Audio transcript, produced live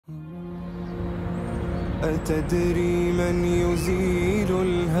أتدري من يزيل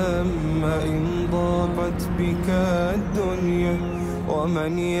الهم إن ضاقت بك الدنيا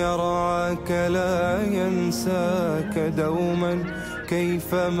ومن يرعاك لا ينساك دوما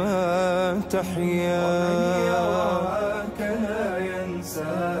كيفما تحيا ومن يرعاك لا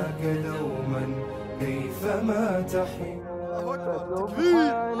ينساك دوما كيفما تحيا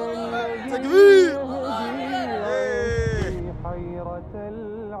تكبير حيرة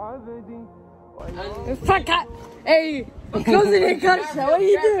العبد Fuck! Hey, I'm closing your culture. What are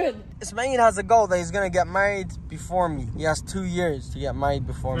you doing? Ismail has a goal that he's gonna get married before me. He has 2 years to get married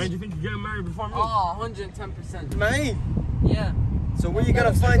before me. Do you think you're getting married before me? Oh, 110%. Ismail? Yeah. So where you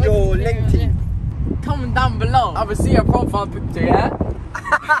gonna find your link to? Comment down below. I will see your profile picture, yeah?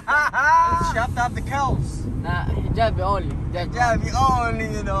 You have to have the cows. Nah, hijabi only. Hijabi only,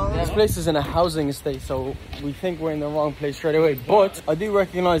 you know. This place is in a housing estate, so we think we're in the wrong place straight away. But I do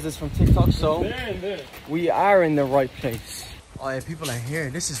recognize this from TikTok, so we are in the right place. Oh yeah, people are here.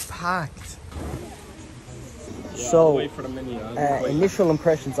 This is packed. So, wait for the menu. initial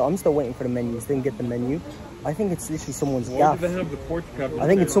impressions, I'm still waiting for the menus. Didn't get the menu. I think it's literally someone's Why gaff. do they have the pork cup? I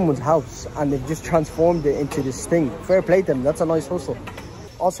think it's someone's house and they've just transformed it into this thing. Fair play to them, that's a nice hustle.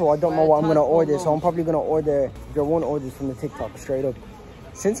 Also, I don't know what I'm gonna order, so I'm probably gonna order your one orders from the TikTok straight up.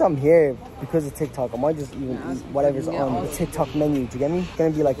 Since I'm here because of TikTok, I might just even eat whatever's on the TikTok menu. Do you get me? It's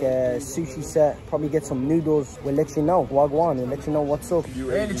gonna be like a sushi set, probably get some noodles. We'll let you know. Wagwan, we'll let you know what's up.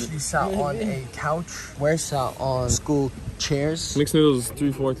 We're literally sat on a couch. We're sat on school chairs. Mixed noodles is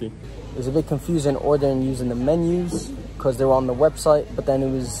 $3.40. It was a bit confusing ordering using the menus because they were on the website, but then it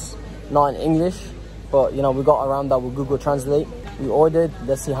was not in English. But you know, we got around that with Google Translate. We ordered.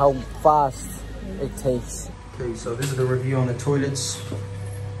 Let's see how fast it takes. Okay, so this is the review on the toilets.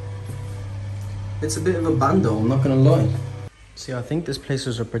 It's a bit of a bando, I'm not gonna lie. See, I think this place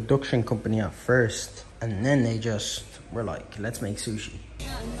was a production company at first, and then they just were like, let's make sushi.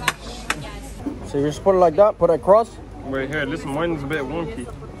 So you just put it like that, put it across. Right here, listen, mine's a bit wonky.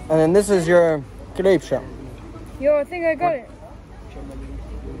 And then this is your crepe shop. Yo, I think I got it.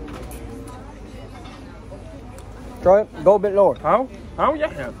 Try it, go a bit lower. How? How?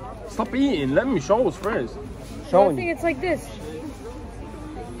 Yeah. Stop eating, let me show us first. Showing I think it's like this.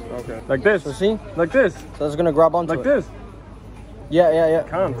 Okay. Like this. So see? Like this. So it's gonna grab onto like it. This. Yeah.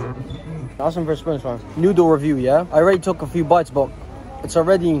 Can't. Awesome for spoons, man. Noodle review, yeah? I already took a few bites, but it's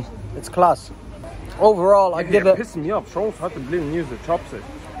class. Overall, I'd give it... You're pissing me off. Show us how to blame use the chopstick.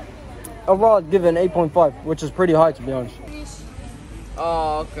 Overall, I'd give it an 8.5, which is pretty high, to be honest.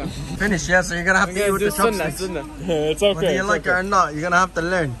 Oh, okay. Finish, yeah? So you're gonna have to eat with the chopsticks. It's okay. Whether you like it or not, you're gonna have to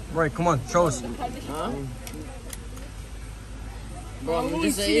learn. Right, come on, show us. Huh? Bro,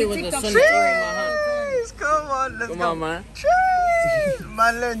 just eat with the sun in my hand. Come on, let's go. Come on, man. Cheese!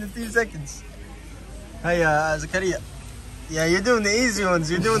 Man, learn in 2 seconds. Hey, Zakaria. Yeah, you're doing the easy ones.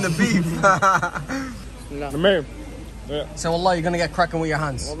 You're doing the beef. Yeah. So, Allah, you're gonna get cracking with your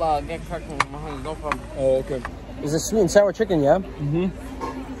hands. Wallah, I'll get cracking with my hands, no problem. Oh, okay. Is it sweet and sour chicken, yeah?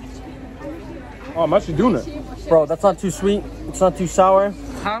 Oh, I'm actually doing it. Bro, that's not too sweet. It's not too sour.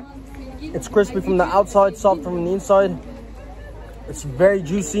 Huh? It's crispy from the outside, soft from the inside. It's very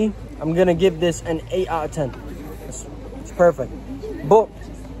juicy. I'm gonna give this an 8 out of 10. It's perfect. But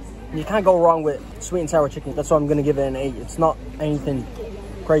you can't go wrong with sweet and sour chicken. That's why I'm gonna give it an 8. It's not anything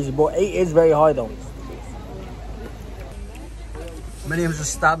crazy, but 8 is very high though. Many was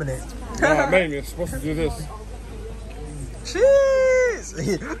just stabbing it. Nah, man, you're supposed to do this.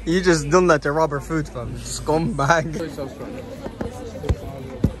 Jeez! You just done that to Robert Food, fam. Scumbag.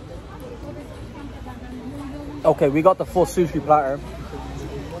 Okay, we got the full sushi platter.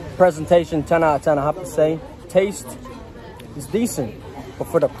 Presentation, 10 out of 10, I have to say. Taste is decent, but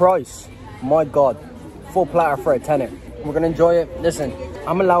for the price, my God, full platter for a tenner. We're gonna enjoy it. Listen,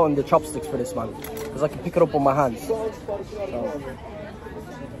 I'm allowing the chopsticks for this, man, because I can pick it up with my hands.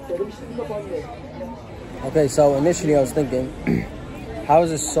 Okay, so initially I was thinking, how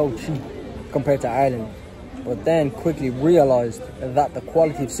is this so cheap compared to Ireland? But then quickly realized that the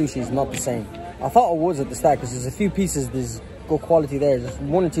quality of sushi is not the same. I thought it was at the start because there's a few pieces, there's good quality there, just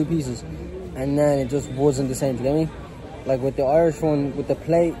 1 or 2 pieces, and then it just wasn't the same, do you get me? Like with the Irish one, with the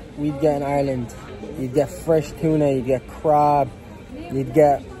plate we'd get in Ireland, you'd get fresh tuna, you'd get crab, you'd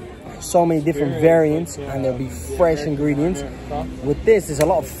get so many different variants, and there'll be fresh ingredients. With this, there's a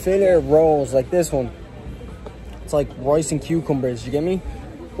lot of filler rolls like this one. It's like rice and cucumbers, you get me?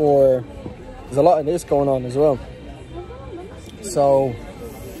 Or there's a lot of this going on as well. So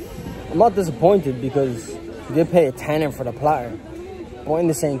I'm not disappointed because you did pay a tenner for the platter, but in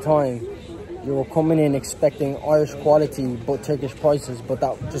the same time, you were coming in expecting Irish quality but Turkish prices, but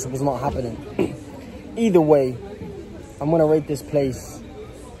that just was not happening. either way, I'm gonna rate this place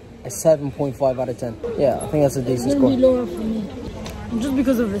a 7.5 out of 10. Yeah, I think that's a decent score. It's gonna be lower for me. Just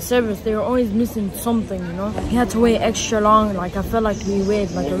because of the service, they were always missing something, you know? We had to wait extra long, like I felt like we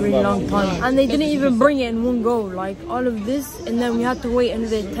waited like a really long time. And they didn't even bring it in one go, like all of this, and then we had to wait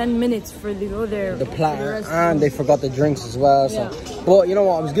another 10 minutes for the other... The platter, and they forgot the drinks as well, so. Yeah. But you know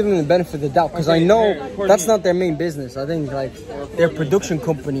what, I was giving them the benefit of the doubt, because I know that's not their main business. I think like their production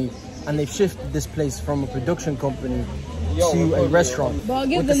company, and they've shifted this place from a production company to a restaurant. But I'll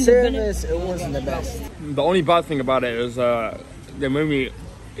give With them the service, it wasn't the best. The only bad thing about it is they made me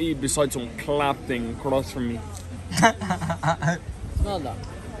eat beside some clap thing across from me. It's not that.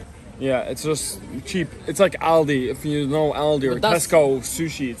 Yeah, it's just cheap. It's like Aldi, if you know Aldi, or Tesco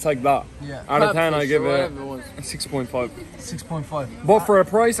sushi, it's like that. Yeah. Out of 10, I give it a 6.5. 6.5. But for a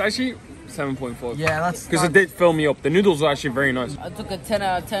price, actually, 7.5. Yeah, that's... Because it did fill me up. The noodles are actually very nice. I took a 10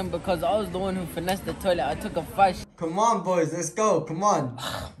 out of 10 because I was the one who finessed the toilet. I took a 5. Come on, boys, let's go. Come on.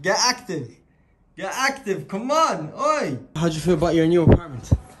 Get active. Get active. Come on. Oi. How'd you feel about your new apartment?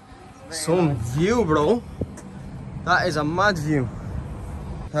 Some view, bro. That is a mad view.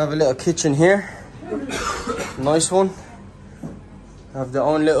 Have a little kitchen here. Nice one. Have their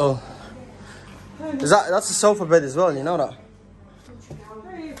own little... That's a sofa bed as well, you know that?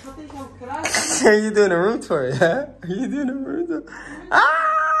 Are you doing a room tour, yeah? Are you doing a room tour?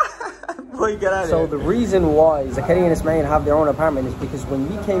 Ah! Boy, get out of here. So the reason why Zakaria and Ismail have their own apartment is because when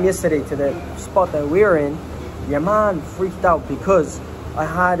we came yesterday to the spot that we were in, your man freaked out because I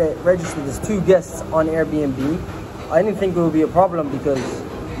had it registered as 2 guests on Airbnb. I didn't think it would be a problem because,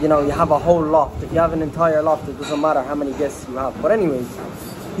 you know, you have a whole loft. If you have an entire loft, it doesn't matter how many guests you have. But anyways,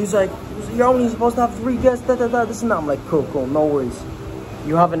 he's like, you're only supposed to have 3 guests, this and that. I'm like, cool, no worries.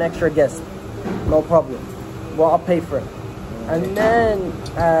 You have an extra guest, no problem. Well, I'll pay for it. And then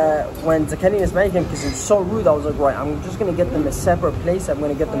when Zakaria and Ismail came, because he was so rude, I was like, right, I'm just going to get them a separate place. I'm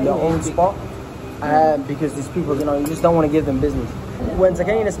going to get them their own spot. Because these people, you know, you just don't want to give them business. When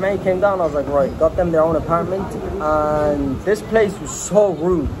Zakaria and Ismail came down, I was like, right, got them their own apartment. And this place was so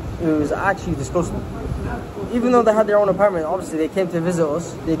rude. It was actually disgusting. Even though they had their own apartment, obviously they came to visit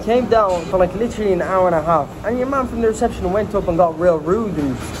us. They came down for like literally an hour and a half. And your man from the reception went up and got real rude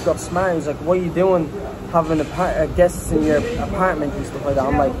and got smart. He was like, what are you doing having guests in your apartment and stuff like that?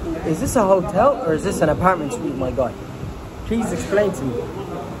 I'm like, is this a hotel or is this an apartment suite, my guy? Please explain to me.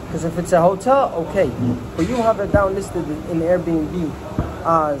 Because if it's a hotel, okay. But you have it down listed in Airbnb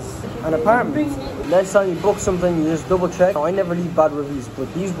as an apartment. Next time you book something, you just double check. I never leave bad reviews,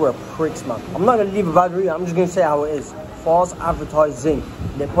 but these were pricks, man. I'm not gonna leave a bad review, I'm just gonna say how it is. False advertising.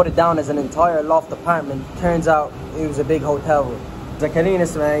 They put it down as an entire loft apartment. Turns out it was a big hotel room. Zakaria and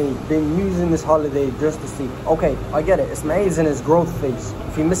Ismail been using this holiday just to see. Okay, I get it. Ismail's in his growth phase.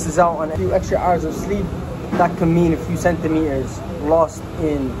 If he misses out on a few extra hours of sleep, that can mean a few centimeters lost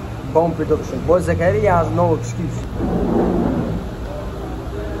in bone production. But Zakaria has no excuse.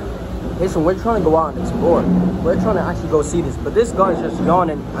 Listen, we're trying to go out and explore. We're trying to actually go see this. But this guy's just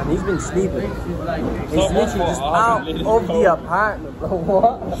yawning and he's been sleeping. He's literally just out of the apartment, bro.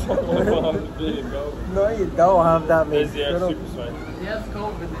 What? No, you don't have that, man.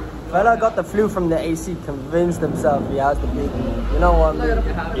 Fella got the flu from the AC, convinced himself he has the big one. You know what I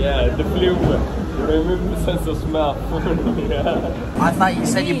mean? Yeah, the flu. Remove the sense of smell. Yeah. I thought you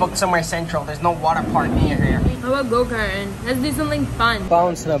said you booked somewhere central. There's no water park near here. How about go-karting? Let's do something fun.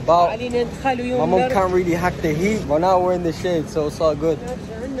 Bouncing about. My mom can't really hack the heat, but now we're in the shade, so it's all good.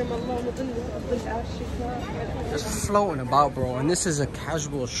 Just floating about, bro. And this is a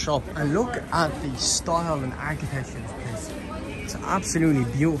casual shop. And look at the style and architecture of this place. It's absolutely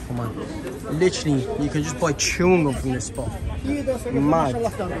beautiful, man. Literally, you can just buy chewing gum from this spot. Mad.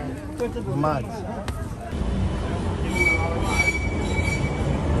 Mad.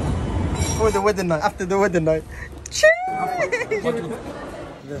 For the wedding night, after the wedding night.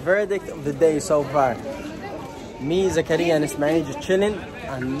 The verdict of the day so far. Me, Zakaria and Ismail just chilling,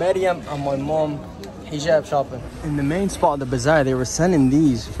 and Maryam and my mom hijab shopping. In the main spot of the bazaar, they were selling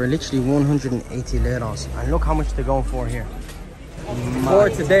these for literally 180 liras. And look how much they're going for here. Before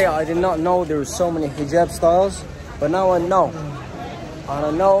today, I did not know there were so many hijab styles, but now I know. And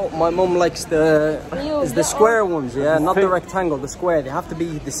I know my mum likes the square ones, yeah, not the rectangle, the square. They have to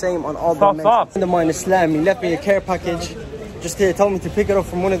be the same on all the men. A friend of mine, Islam, he left me a care package. Just here, told me to pick it up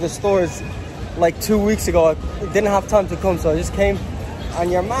from one of the stores like 2 weeks ago. I didn't have time to come, so I just came.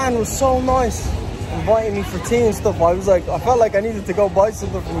 And your man was so nice, inviting me for tea and stuff. I was like, I felt like I needed to go buy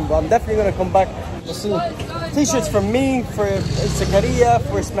something from him, but I'm definitely gonna come back to see. T-shirts from me, for Zakaria,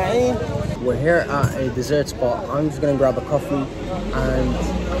 for Ismail. We're here at a dessert spot. I'm just gonna grab a coffee and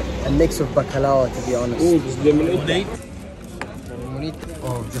a mix of bacalao, to be honest. Ooh, this lemonade.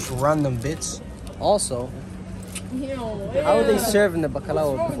 Oh, just random bits. Also, how are they serving the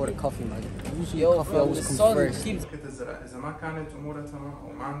bacalao before the coffee, man? Usually coffee always comes first. إذا ما كانت أمورها تمام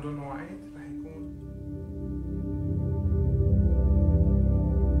أو ما عندهم مواعيد رح يكون.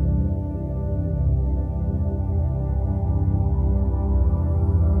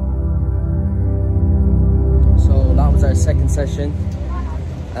 So that was our second session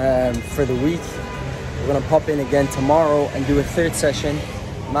for the week. We're gonna pop in again tomorrow and do a third session.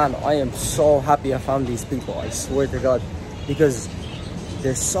 Man, I am so happy I found these people, I swear to God, because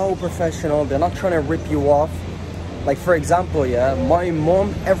they're so professional. They're not trying to rip you off. Like, for example, yeah, my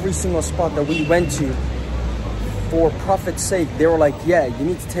mom, every single spot that we went to, for profit's sake, they were like, yeah, you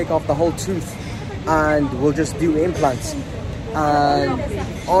need to take off the whole tooth and we'll just do implants. And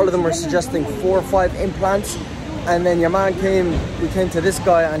all of them were suggesting 4 or 5 implants. And then your man we came to this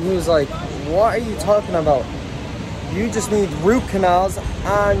guy and he was like, what are you talking about? You just need root canals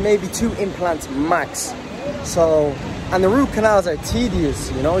and maybe 2 implants max. So, and the root canals are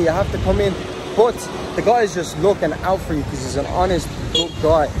tedious, you know, you have to come in, but the guy is just looking out for you because he's an honest, good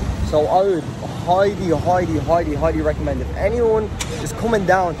guy. So I would highly recommend, if anyone is coming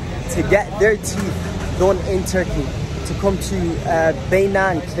down to get their teeth done in Turkey, to come to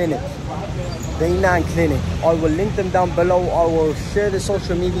Beynan Clinic. Beynan Clinic. I will link them down below. I will share the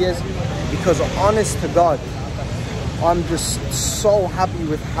social medias, because honest to God, I'm just so happy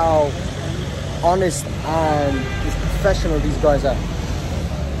with how honest and professional these guys are.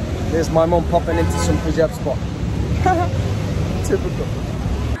 There's my mom popping into some hijab spot. Typical.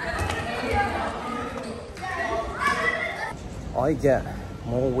 I get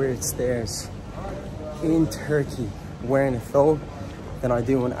more weird stares in Turkey wearing a thobe than I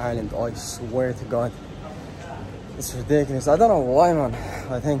do in Ireland. I swear to God. It's ridiculous. I don't know why, man.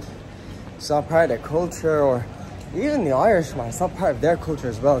 I think it's not part of their culture, or even the Irish, man. It's not part of their culture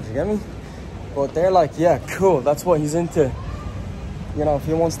as well. Do you get me? But they're like, yeah, cool. That's what he's into. You know, if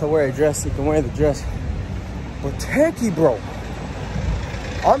he wants to wear a dress, he can wear the dress. But Turkey, bro,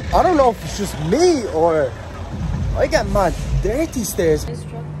 I don't know if it's just me or I get mad dirty stares.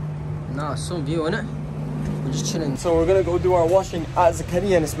 Nah, some view, innit? We're just chilling. So we're gonna go do our washing at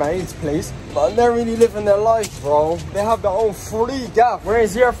Zakaria and Ismail's place. But they're really living their life, bro. They have their own free gaff.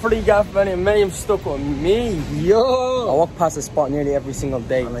 Where's your free gaff, man? And Miriam stuck with me, yo. I walk past this spot nearly every single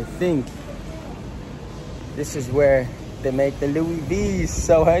day, and I think this is where they make the Louis V's.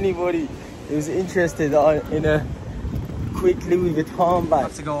 So anybody who's interested in a quick Louis Vuitton bag, I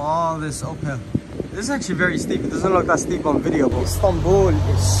have to go all this uphill. This is actually very steep. It doesn't look that steep on video, but Istanbul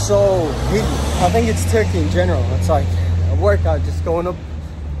is so hilly. I think it's Turkey in general. It's like a workout just going up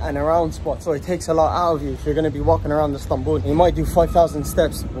and around spots. So it takes a lot out of you if you're going to be walking around Istanbul. You might do 5,000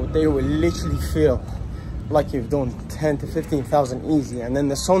 steps, but they will literally feel like you've done 10 to 15,000 easy. And then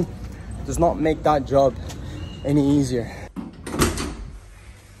the sun does not make that job any easier.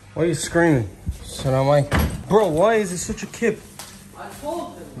 Why are you screaming? Salam alaikum. Bro, why is it such a kip? I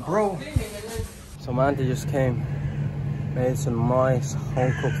told him. Bro. So my auntie just came, made some nice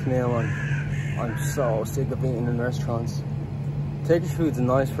home-cooked meal, and I'm so sick of eating in restaurants. Turkish food's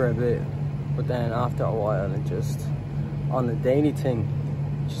nice for a bit, but then after a while it just, on the daily thing,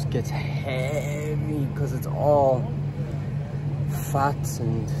 it just gets heavy because it's all fats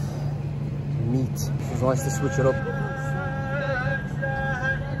and meat. It's nice to switch it up.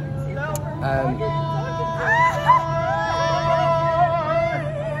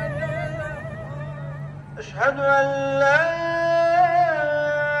 أشهد أن لا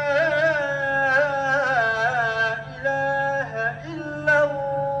إله إلا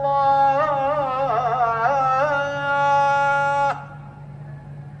الله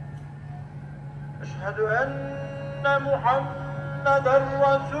أشهد أن محمدًا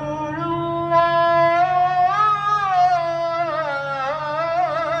رسول الله.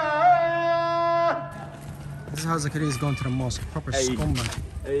 This is how Zakaria is going to the mosque. Proper scumbag.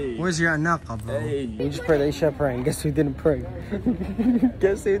 Hey. Where's your anaqa, bro? Hey. We just prayed Isha prayer, and guess who didn't pray?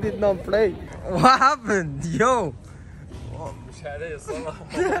 Guess who did not pray? What happened? Yo!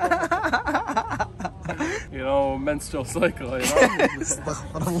 You know, menstrual cycle, you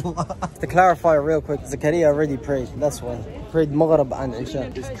know? To clarify real quick, Zakaria already prayed. That's why. Prayed Maghrib and Isha.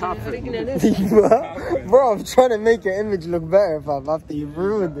 Bro, I'm trying to make your image look better, fam. After you've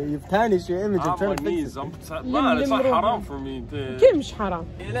ruined it, you've tarnished your image. I'm trying to fix it. Man, it's not haram for me to... كيف مش حرام؟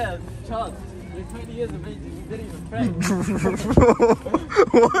 Yeah, child. You're 20 years of age, you didn't even pray.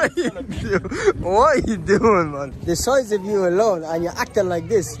 What are you doing, man? The size of you alone, and you're acting like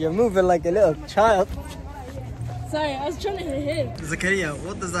this. You're moving like a little child. Sorry, I was trying to hit him. Zakaria,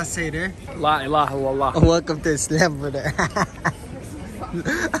 what does that say there? La ilaha illallah. Welcome to Islam, brother.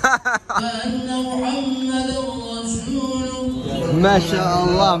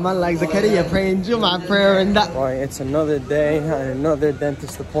 MashaAllah, man, like Zakaria praying Jum'ah prayer and that. Right, it's another day and another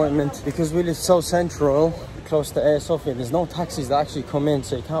dentist appointment. Because we live so central, close to Air Sofia, there's no taxis that actually come in,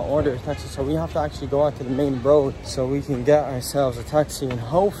 so you can't order a taxi. So we have to actually go out to the main road so we can get ourselves a taxi, and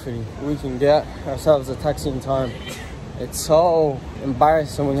hopefully we can get ourselves a taxi in time. It's so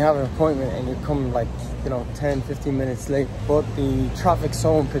embarrassing when you have an appointment and you come like, you know, 10-15 minutes late. But the traffic's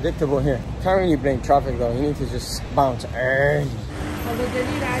so unpredictable here. Can't really blame traffic though, you need to just bounce early.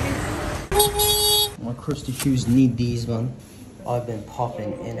 My crusty shoes need these, man. I've been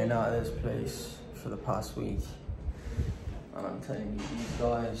popping in and out of this place for the past week, and I'm telling you, these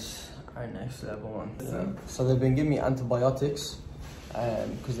guys are next level, man. Yeah. So they've been giving me antibiotics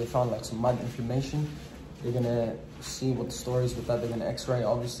because they found like some mad inflammation. They're gonna see what the story is with that. They're gonna x-ray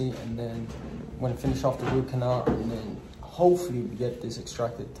obviously, and then when I finish off the root canal, and then hopefully we get this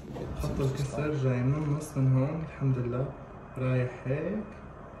extracted. حطوا الكسر جاي من النص من هون الحمد لله رايح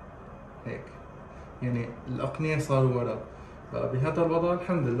هيك يعني الأقنية صاروا ورا. بهذا الوضع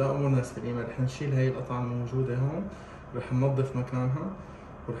الحمد لله أمورنا سليمة. رح نشيل هاي القطعة الموجودة هون، رح ننظف مكانها،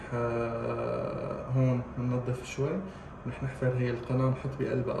 ورح هون ننظف شوي، رح نحفر هي القناة نحط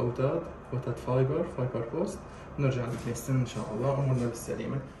بقلبها أوتاد فايبر بوست، ونرجع نتنسن إن شاء الله أمورنا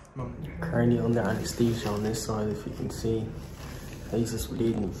بالسليمة. Currently under anesthesia on this side, if you can see. Face is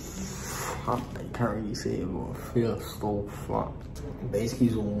bleeding. I can't really see it, but I feel so flat. Basically,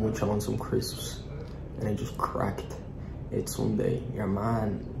 he's munching on some crisps, and it just cracked. It's Sunday. Your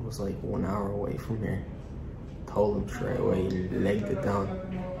man was like 1 hour away from here. Told him straight away, legged it down.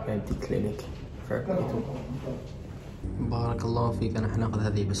 Empty clinic. Barakallah feek, أنا حناخذ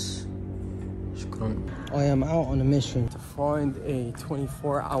هذه بس. شكرا. I am out on a mission to find a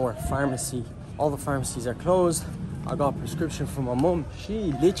 24-hour pharmacy. All the pharmacies are closed. I got a prescription from my mum.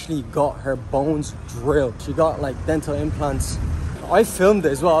 She literally got her bones drilled. She got like dental implants. I filmed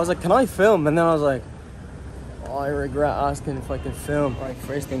it as well. I was like, can I film? And then I was like, oh, I regret asking if I can film. Right,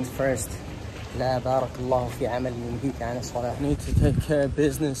 first things first. I need to take care of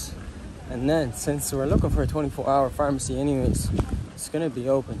business. And then, since we're looking for a 24-hour pharmacy anyways, it's gonna be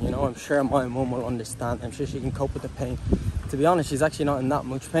open, you know. I'm sure my mum will understand. I'm sure she can cope with the pain. To be honest, she's actually not in that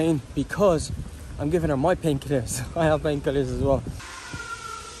much pain because I'm giving her my painkillers. I have painkillers as well.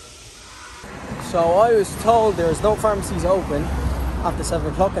 So I was told there's no pharmacies open after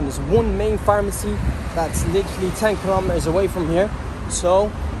 7 o'clock, and there's one main pharmacy that's literally 10 kilometers away from here.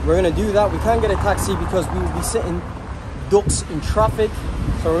 So we're gonna do that. We can't get a taxi because we will be sitting ducks in traffic.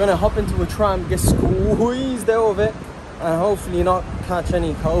 So we're gonna hop into a tram, get squeezed out of it, and hopefully not catch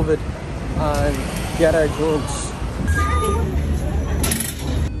any COVID and get our drugs.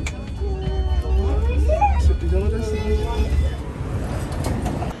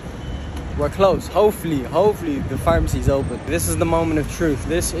 We're close. Hopefully the pharmacy's open. This is the moment of truth.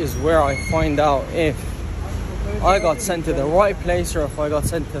 This is where I find out if I got sent to the right place or if I got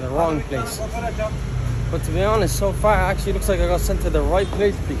sent to the wrong place. But to be honest, so far it actually looks like I got sent to the right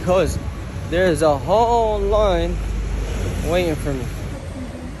place because there's a whole line waiting for me.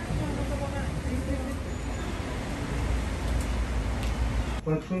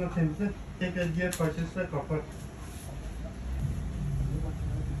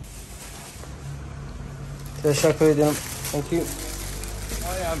 Thank you. I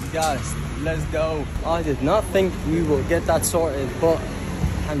am gassed. Let's go. I did not think we would get that sorted, but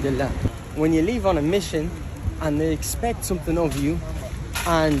alhamdulillah. When you leave on a mission and they expect something of you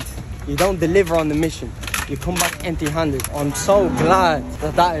and you don't deliver on the mission, you come back empty-handed. I'm so glad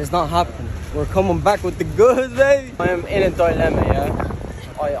that that is not happening. We're coming back with the goods, baby. I am in a dilemma, yeah.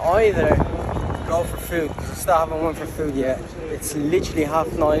 I either go for food, because I still haven't went for food yet. It's literally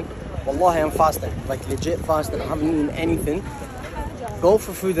 9:30. Wallahi, I'm fasting, like legit fasting. I haven't eaten anything. Go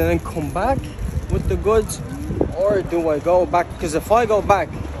for food and then come back with the goods, or do I go back? Because if I go back,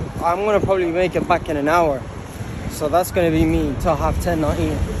 I'm gonna probably make it back in an hour. So that's gonna be me till 10:30 not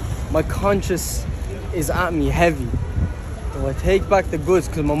eating. My conscience is at me heavy. Do I take back the goods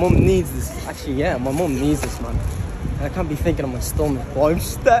because my mum needs this? Actually, yeah, my mum needs this, man. I can't be thinking of my stomach. Boy, I'm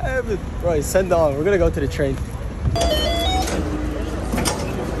starving. Right, send on. We're gonna go to the train.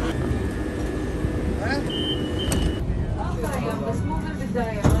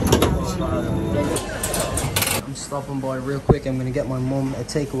 I'm stopping by real quick. I'm gonna get my mum a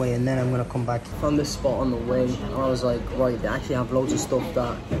takeaway and then I'm gonna come back. From this spot on the way, I was like, right, they actually have loads of stuff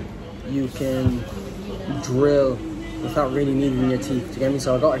that you can drill without really needing your teeth. Do you get me?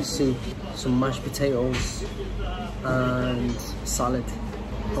 So I got her soup, some mashed potatoes, and salad.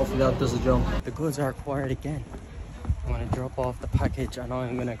 Hopefully that does the job. The goods are acquired again. I'm gonna drop off the package and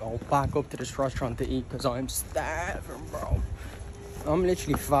I'm gonna go back up to this restaurant to eat because I'm starving, bro. I'm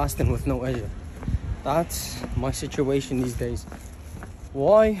literally fasting with no edge. That's my situation these days.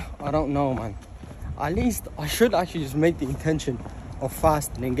 Why? I don't know, man. At least I should actually just make the intention of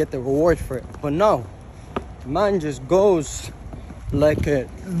fasting and get the reward for it. But no, man just goes like a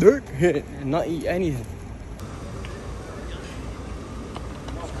dirt hit and not eat anything.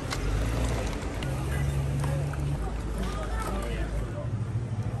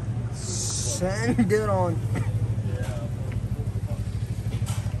 Send it on.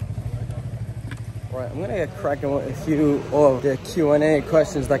 Right, I'm gonna get cracking with a few of the Q&A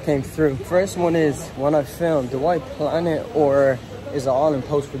questions that came through. First one is, when I film, do I plan it or is it all in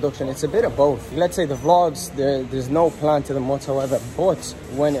post-production? It's a bit of both. Let's say the vlogs, there's no plan to them whatsoever, but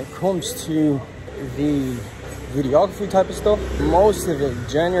when it comes to the videography type of stuff, most of it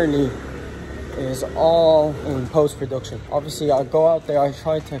generally is all in post-production. Obviously, I go out there, I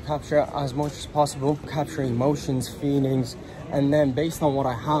try to capture as much as possible, capture emotions, feelings, and then based on what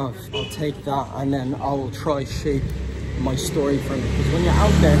I have, I'll take that and then I will try shape my story from it. Because when you're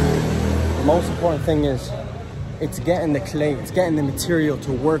out there, the most important thing is it's getting the clay, it's getting the material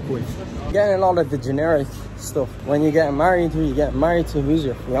to work with. Getting a lot of the generic stuff. When you're getting married, who you get married to, who's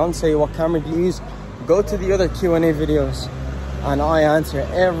your fiance, what camera do you use? Go to the other Q&A videos and I answer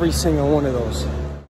every single one of those.